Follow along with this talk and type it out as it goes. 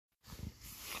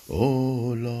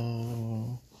Oh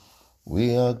Lord,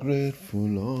 we are grateful,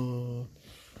 Lord.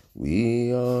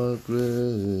 We are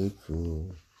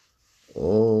grateful,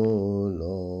 oh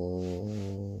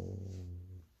Lord,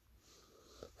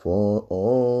 for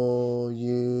all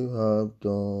you have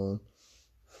done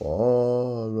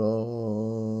for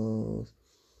us.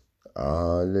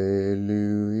 Hallelujah,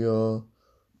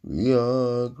 we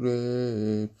are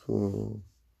grateful,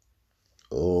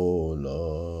 oh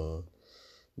Lord.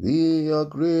 We are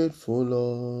grateful,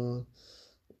 Lord.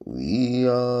 We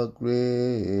are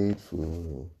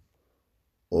grateful,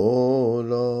 oh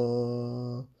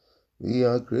Lord. We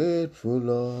are grateful,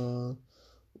 Lord.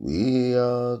 We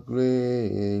are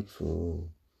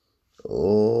grateful,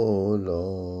 oh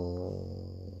Lord,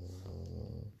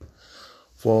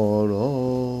 for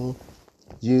all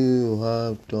you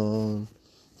have done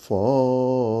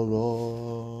for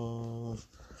us.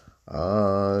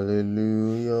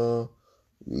 Hallelujah.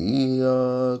 We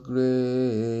are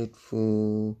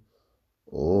grateful,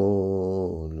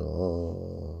 oh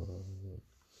Lord.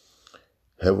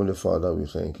 Heavenly Father, we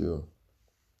thank you.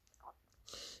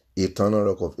 Eternal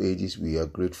Rock of Ages, we are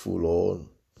grateful, Lord,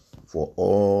 for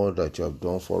all that you have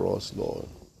done for us, Lord.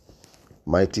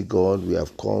 Mighty God, we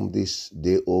have come this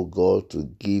day, O God, to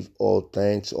give all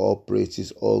thanks, all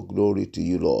praises, all glory to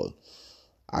you, Lord.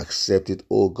 Accept it,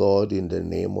 O God, in the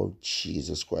name of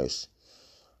Jesus Christ.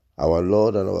 Our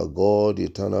Lord and our God, the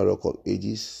Eternal Rock of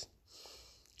Ages,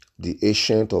 the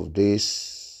Ancient of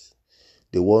Days,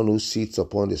 the one who sits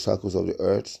upon the circles of the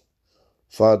earth.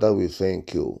 Father, we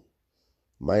thank you.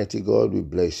 Mighty God, we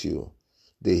bless you.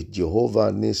 The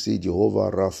Jehovah Nissi,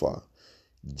 Jehovah Rapha,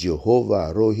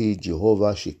 Jehovah Rohi,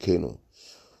 Jehovah Shekenu.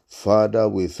 Father,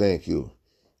 we thank you.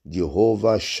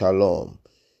 Jehovah Shalom,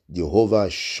 Jehovah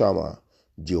Shammah,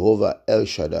 Jehovah El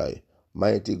Shaddai.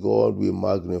 Mighty God, we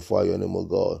magnify your name, O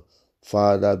God.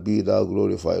 Father, be thou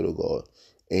glorified, O God,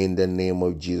 in the name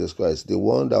of Jesus Christ, the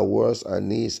one that was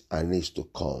and is to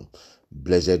come.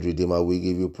 Blessed Redeemer, we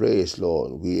give you praise,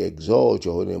 Lord. We exalt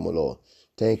your holy name, O Lord.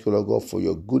 Thank you, Lord God, for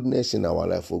your goodness in our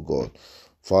life, O God.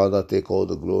 Father, take all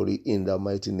the glory in the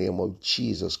mighty name of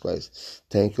Jesus Christ.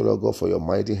 Thank you, Lord God, for your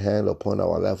mighty hand upon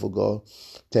our life, O God.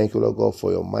 Thank you, Lord God,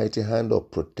 for your mighty hand of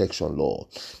protection, Lord.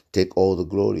 Take all the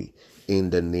glory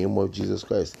in the name of Jesus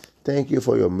Christ. Thank you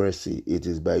for your mercy. It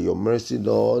is by your mercy,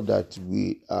 Lord, that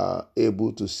we are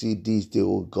able to see this day,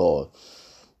 O God.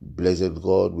 Blessed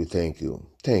God, we thank you.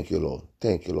 Thank you, Lord.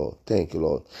 Thank you, Lord. Thank you,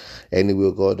 Lord.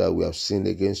 Anyway, God, that we have sinned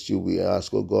against you, we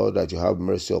ask, O God, that you have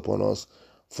mercy upon us.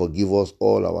 Forgive us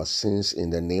all our sins in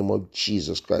the name of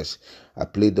Jesus Christ. I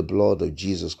plead the blood of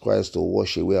Jesus Christ to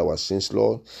wash away our sins,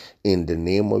 Lord, in the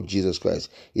name of Jesus Christ.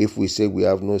 If we say we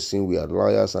have no sin, we are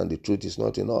liars and the truth is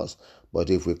not in us. But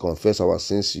if we confess our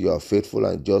sins, you are faithful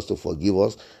and just to forgive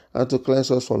us and to cleanse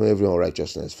us from every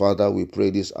unrighteousness. Father, we pray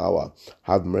this hour.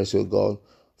 Have mercy, O God.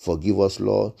 Forgive us,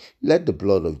 Lord. Let the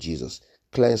blood of Jesus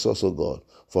cleanse us, O God,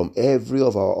 from every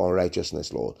of our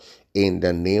unrighteousness, Lord. In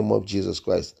the name of Jesus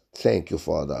Christ, thank you,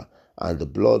 Father. And the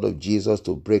blood of Jesus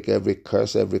to break every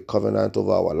curse, every covenant of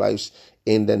our lives,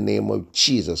 in the name of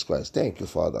Jesus Christ. Thank you,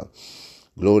 Father.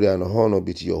 Glory and honor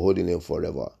be to your holy name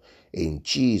forever. In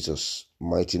Jesus'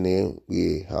 mighty name,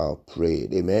 we have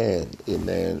prayed. Amen.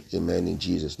 Amen. Amen. In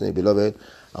Jesus' name. Beloved,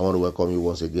 I want to welcome you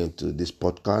once again to this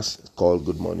podcast called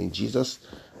Good Morning Jesus.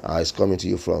 It's coming to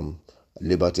you from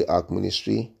Liberty Ark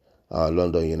Ministry,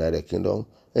 London, United Kingdom.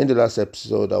 In the last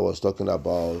episode, I was talking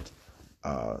about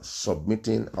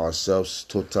submitting ourselves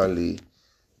totally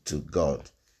to God.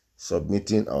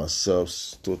 Submitting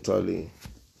ourselves totally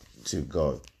to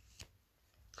God.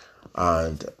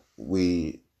 And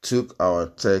we took our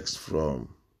text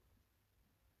from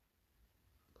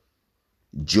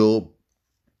Job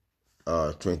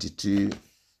 22,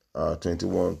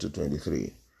 21 to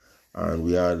 23. And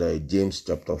we had James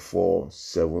chapter 4,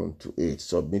 7 to 8.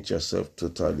 Submit yourself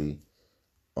totally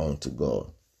unto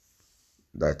God.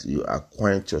 That you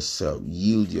acquaint yourself,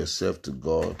 yield yourself to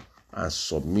God, and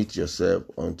submit yourself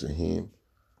unto Him,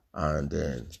 and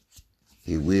then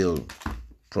He will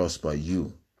prosper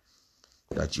you,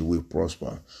 that you will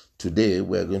prosper. Today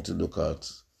we're going to look at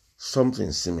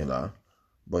something similar,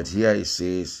 but here it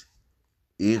says,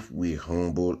 if we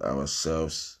humble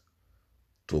ourselves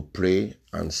to pray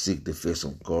and seek the face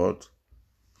of God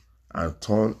and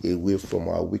turn away from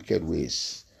our wicked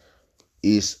ways.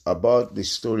 It's about the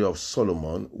story of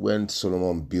Solomon, when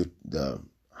Solomon built the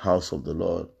house of the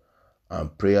Lord,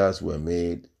 and prayers were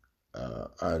made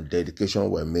and dedication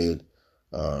were made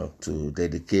to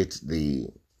dedicate the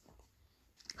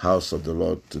house of the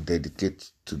Lord, to dedicate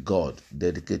to God,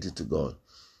 dedicated to God.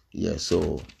 Yeah,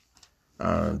 so,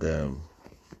 and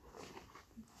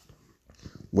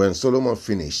When Solomon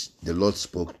finished, the Lord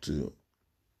spoke to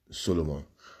Solomon.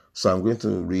 So I'm going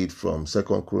to read from 2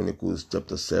 Chronicles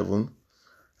chapter 7.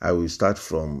 I will start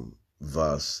from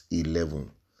verse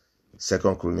 11. 2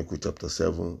 Chronicles chapter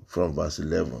 7 from verse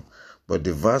 11. But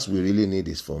the verse we really need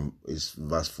is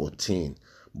verse 14.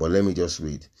 But let me just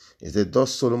read. It said,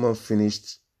 thus Solomon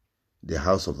finished the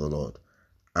house of the Lord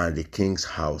and the king's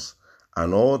house,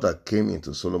 and all that came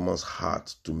into Solomon's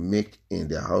heart to make in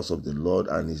the house of the Lord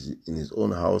and in his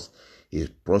own house, he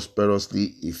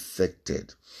prosperously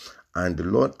effected. And the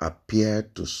Lord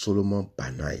appeared to Solomon by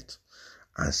night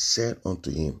and said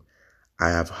unto him,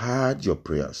 I have heard your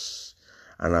prayers,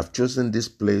 and have chosen this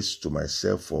place to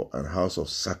myself for an house of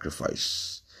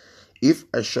sacrifice. If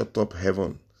I shut up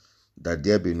heaven, that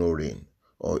there be no rain,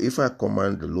 or if I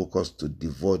command the locusts to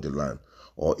devour the land,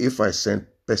 or if I send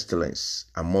pestilence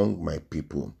among my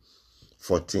people.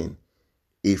 14.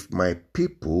 If my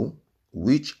people,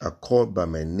 which are called by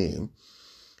my name,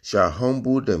 shall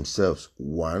humble themselves,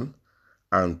 1,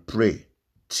 and pray,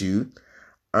 2,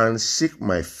 and seek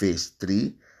my face,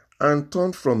 3, and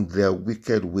turn from their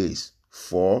wicked ways,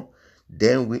 4,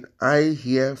 then will I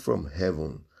hear from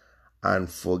heaven and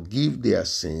forgive their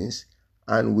sins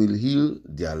and will heal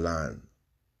their land.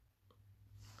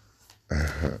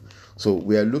 So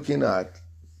we are looking at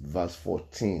verse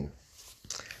 14.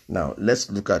 Now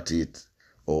let's look at it.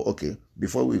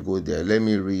 Before we go there, let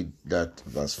me read that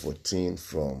verse 14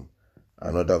 from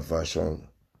another version.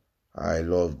 I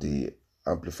love the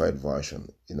Amplified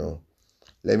version,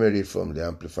 Let me read from the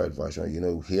Amplified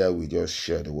version. Here we just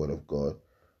share the word of God,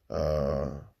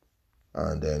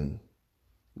 and then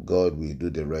God will do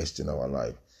the rest in our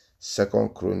life.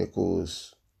 2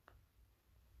 Chronicles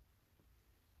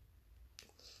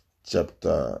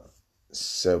chapter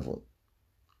 7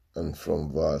 and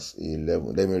from verse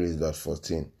 11. Let me read verse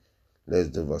 14. Let's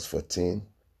do verse 14.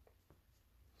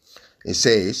 It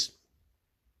says,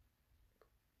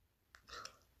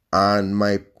 and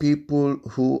my people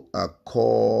who are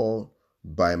called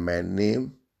by my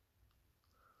name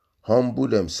humble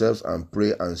themselves and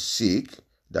pray and seek,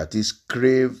 that is,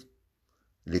 crave,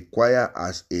 require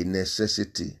as a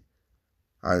necessity,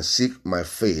 and seek my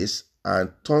face,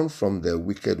 and turn from their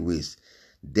wicked ways,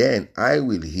 then I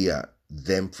will hear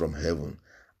them from heaven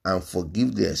and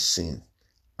forgive their sin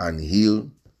and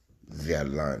heal their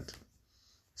land.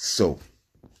 So,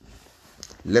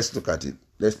 let's look at it.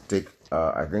 Let's take,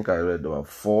 I think I read about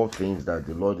 4 things that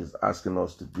the Lord is asking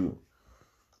us to do.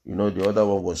 The other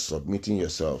one was submitting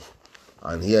yourself.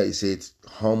 And here it says,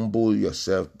 humble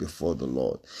yourself before the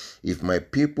Lord. If my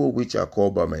people which are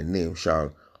called by my name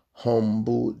shall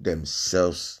humble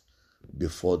themselves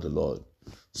before the Lord.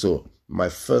 So my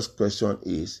first question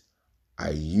is,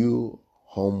 are you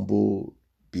humble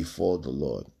before the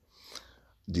Lord?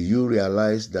 Do you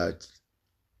realize that,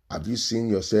 have you seen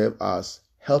yourself as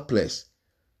helpless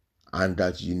and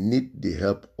that you need the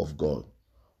help of God?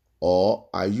 Or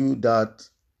are you that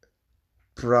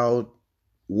proud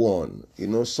one?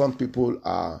 Some people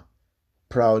are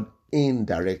proud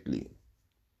indirectly.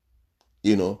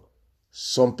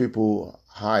 Some people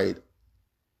hide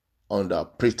under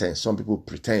pretense. Some people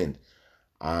pretend.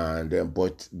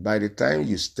 But by the time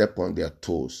you step on their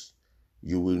toes,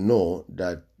 you will know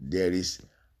that there is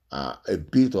a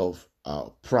bit of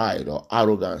pride or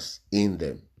arrogance in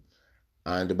them.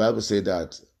 And the Bible says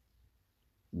that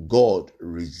God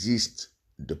resists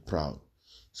the proud.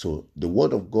 So the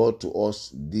word of God to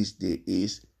us this day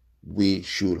is, we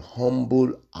should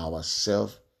humble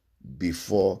ourselves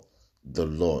before the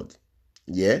Lord.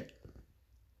 Yeah?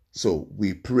 So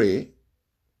we pray.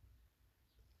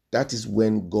 That is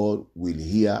when God will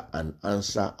hear and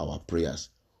answer our prayers.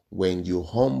 When you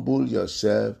humble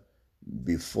yourself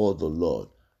before the Lord,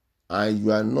 and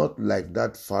you are not like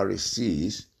that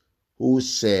Pharisees who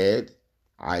said,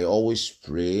 I always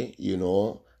pray,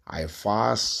 I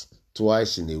fast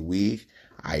twice in a week,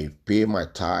 I pay my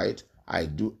tithe, I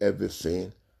do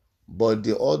everything. But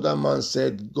the other man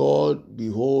said, God,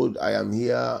 behold, I am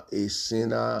here, a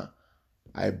sinner.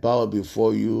 I bow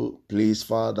before you. Please,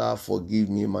 Father, forgive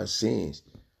me my sins.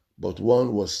 But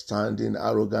one was standing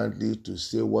arrogantly to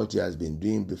say what he has been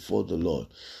doing before the Lord.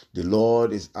 The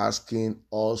Lord is asking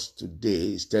us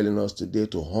today, is telling us today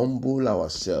to humble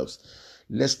ourselves.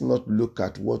 Let's not look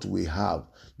at what we have,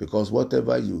 because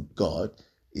whatever you got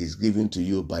is given to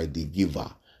you by the giver.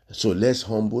 So let's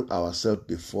humble ourselves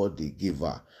before the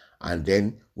giver. And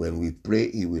then when we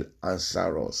pray, he will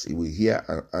answer us. He will hear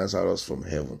and answer us from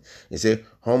heaven. He said,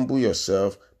 humble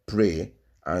yourself, pray,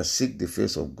 and seek the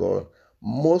face of God.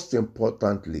 Most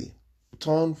importantly,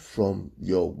 turn from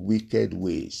your wicked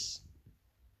ways.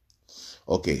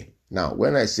 Okay, Now,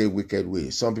 when I say wicked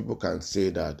way, some people can say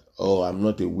that, oh, I'm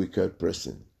not a wicked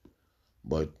person.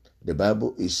 But the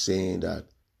Bible is saying that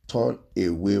turn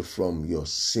away from your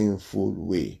sinful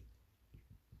way.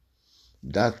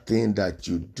 That thing that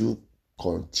you do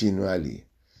continually,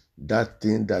 that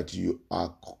thing that you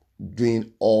are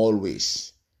doing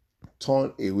always,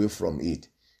 turn away from it.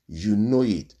 You know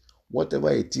it.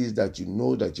 Whatever it is that you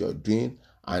know that you're doing,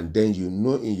 and then you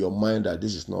know in your mind that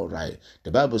this is not right.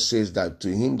 The Bible says that to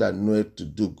him that knoweth to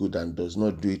do good and does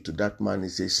not do it, to that man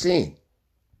is a sin.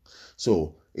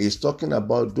 So it's talking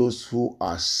about those who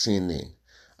are sinning.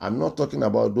 I'm not talking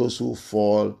about those who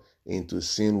fall into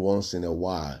sin once in a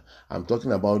while. I'm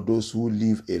talking about those who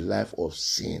live a life of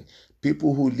sin.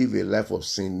 People who live a life of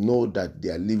sin know that they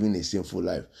are living a sinful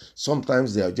life.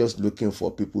 Sometimes they are just looking for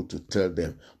people to tell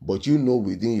them, but you know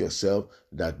within yourself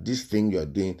that this thing you're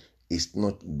doing is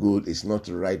not good, it's not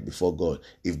right before God.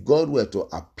 If God were to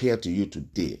appear to you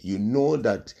today, you know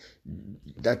that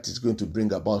that is going to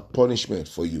bring about punishment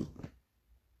for you.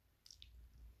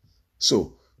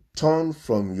 So, turn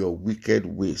from your wicked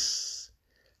ways.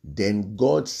 Then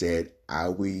God said, I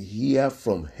will hear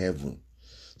from heaven.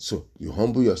 So, you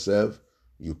humble yourself,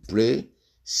 you pray,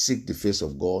 seek the face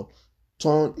of God,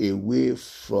 turn away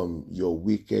from your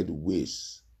wicked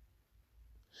ways.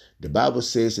 The Bible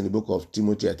says in the book of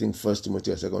Timothy, I think 1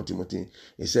 Timothy or 2 Timothy,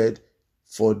 it said,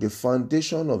 for the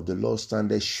foundation of the Lord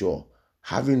standeth sure,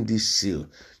 having this seal,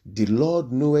 the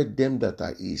Lord knoweth them that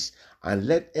are his, and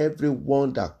let every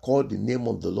one that call the name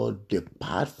of the Lord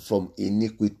depart from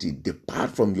iniquity, depart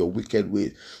from your wicked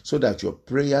ways, so that your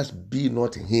prayers be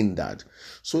not hindered,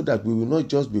 so that we will not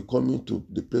just be coming to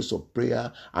the place of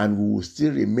prayer and we will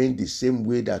still remain the same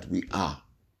way that we are.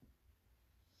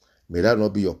 May that not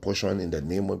be your portion in the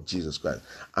name of Jesus Christ.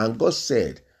 And God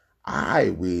said, I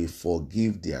will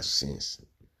forgive their sins.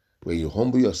 When you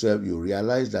humble yourself, you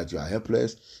realize that you are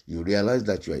helpless. You realize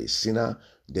that you are a sinner.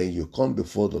 Then you come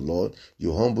before the Lord.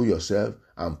 You humble yourself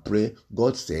and pray.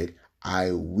 God said,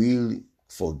 I will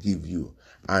forgive you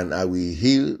and I will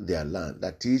heal their land.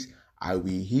 That is, I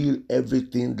will heal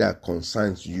everything that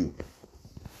concerns you.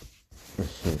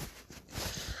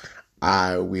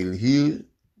 I will heal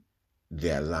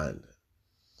their land.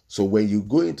 So when you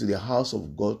go into the house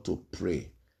of God to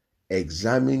pray,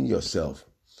 examine yourself.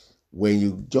 When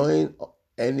you join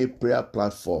any prayer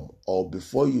platform or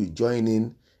before you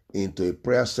join into a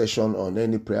prayer session on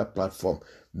any prayer platform,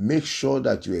 make sure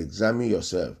that you examine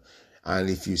yourself. And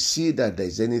if you see that there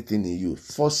is anything in you,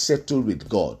 first settle with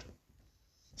God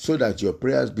so that your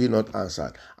prayers be not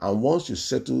answered. And once you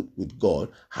settle with God,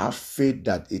 have faith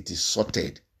that it is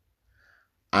sorted.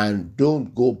 And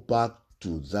don't go back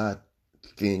to that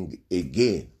thing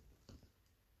again.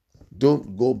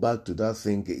 Don't go back to that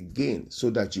thing again, so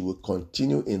that you will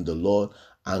continue in the Lord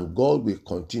and God will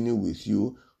continue with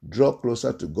you. Draw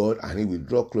closer to God and he will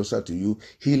draw closer to you,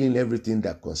 healing everything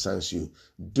that concerns you,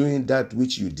 doing that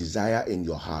which you desire in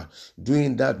your heart,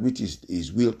 doing that which is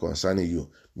his will concerning you.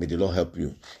 May the Lord help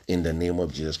you in the name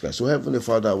of Jesus Christ. So Heavenly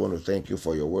Father, I want to thank you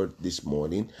for your word this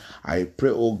morning. I pray,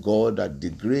 oh God, that the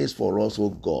grace for us, oh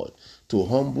God, to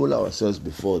humble ourselves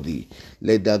before thee,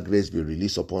 let that grace be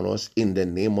released upon us in the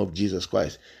name of Jesus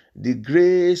Christ. The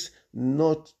grace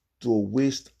not to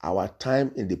waste our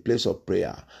time in the place of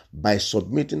prayer by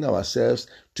submitting ourselves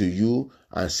to you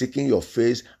and seeking your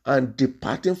face and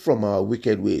departing from our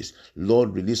wicked ways.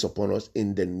 Lord, release upon us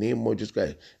in the name of Jesus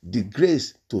Christ the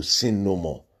grace to sin no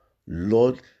more.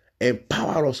 Lord,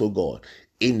 empower us, O God,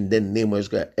 in the name of Jesus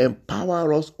Christ.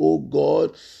 Empower us, O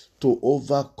God, to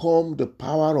overcome the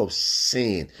power of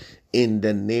sin in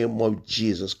the name of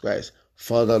Jesus Christ.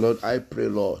 Father, Lord, I pray,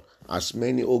 Lord, as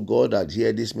many, oh God, that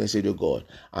hear this message, oh God,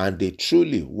 and they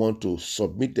truly want to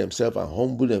submit themselves and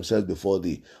humble themselves before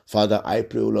thee. Father, I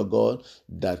pray, oh Lord God,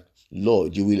 that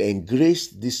Lord, you will engrace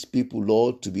these people,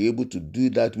 Lord, to be able to do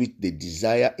that which they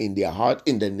desire in their heart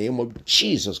in the name of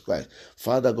Jesus Christ.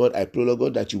 Father God, I pray, Lord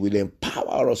God, that you will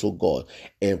empower us, oh God.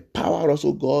 Empower us,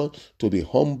 oh God, to be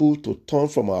humble, to turn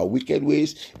from our wicked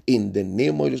ways in the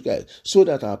name of Jesus Christ, so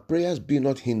that our prayers be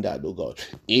not hindered, oh God.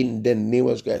 In the name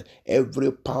of Jesus Christ,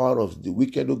 every power of the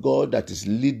wicked, oh God, that is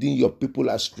leading your people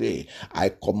astray, I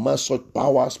command such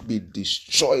powers be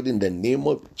destroyed in the name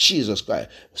of Jesus Christ.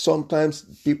 Sometimes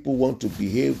people want to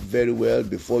behave very well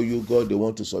before you, God. They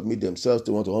want to submit themselves.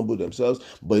 They want to humble themselves.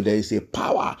 But there is a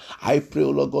power. I pray, oh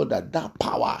Lord God, that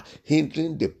power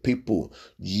hindering the people,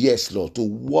 yes, Lord, to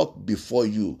walk before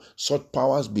you, such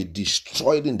powers be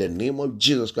destroyed in the name of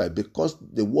Jesus Christ, because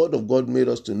the word of God made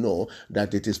us to know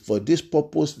that it is for this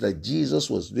purpose that Jesus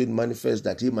was made manifest,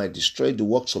 that he might destroy the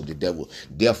works of the devil.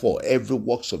 Therefore, every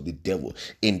works of the devil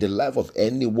in the life of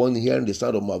anyone hearing the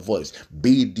sound of my voice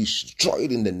be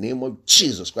destroyed in the name of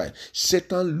Jesus Christ.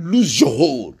 Satan, lose your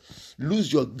hold,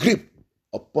 lose your grip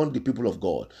upon the people of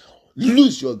God.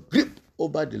 Lose your grip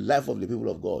over the life of the people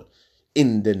of God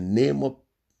in the name of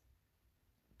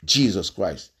Jesus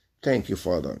Christ. Thank you,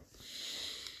 Father.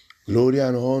 Glory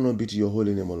and honor be to your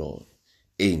holy name, O Lord.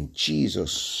 In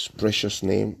Jesus' precious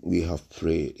name we have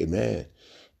prayed. Amen.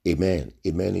 Amen.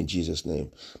 Amen in Jesus' name.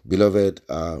 Beloved,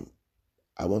 I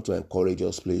want to encourage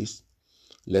us, please.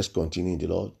 Let's continue in the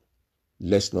Lord.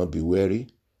 Let's not be weary.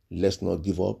 Let's not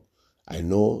give up. I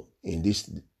know in this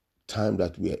time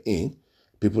that we are in,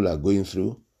 people are going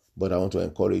through, but I want to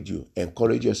encourage you.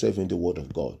 Encourage yourself in the word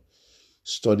of God.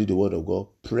 Study the word of God.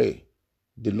 Pray.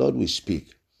 The Lord will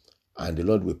speak and the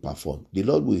Lord will perform. The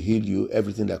Lord will heal you,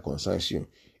 everything that concerns you,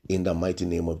 in the mighty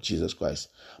name of Jesus Christ.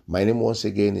 My name once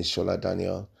again is Shola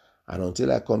Daniel. And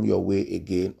until I come your way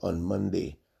again on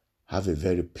Monday, have a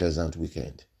very pleasant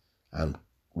weekend and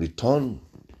return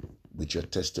with your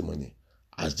testimony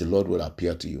as the Lord will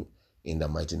appear to you in the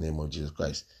mighty name of Jesus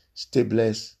Christ. Stay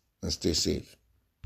blessed and stay safe.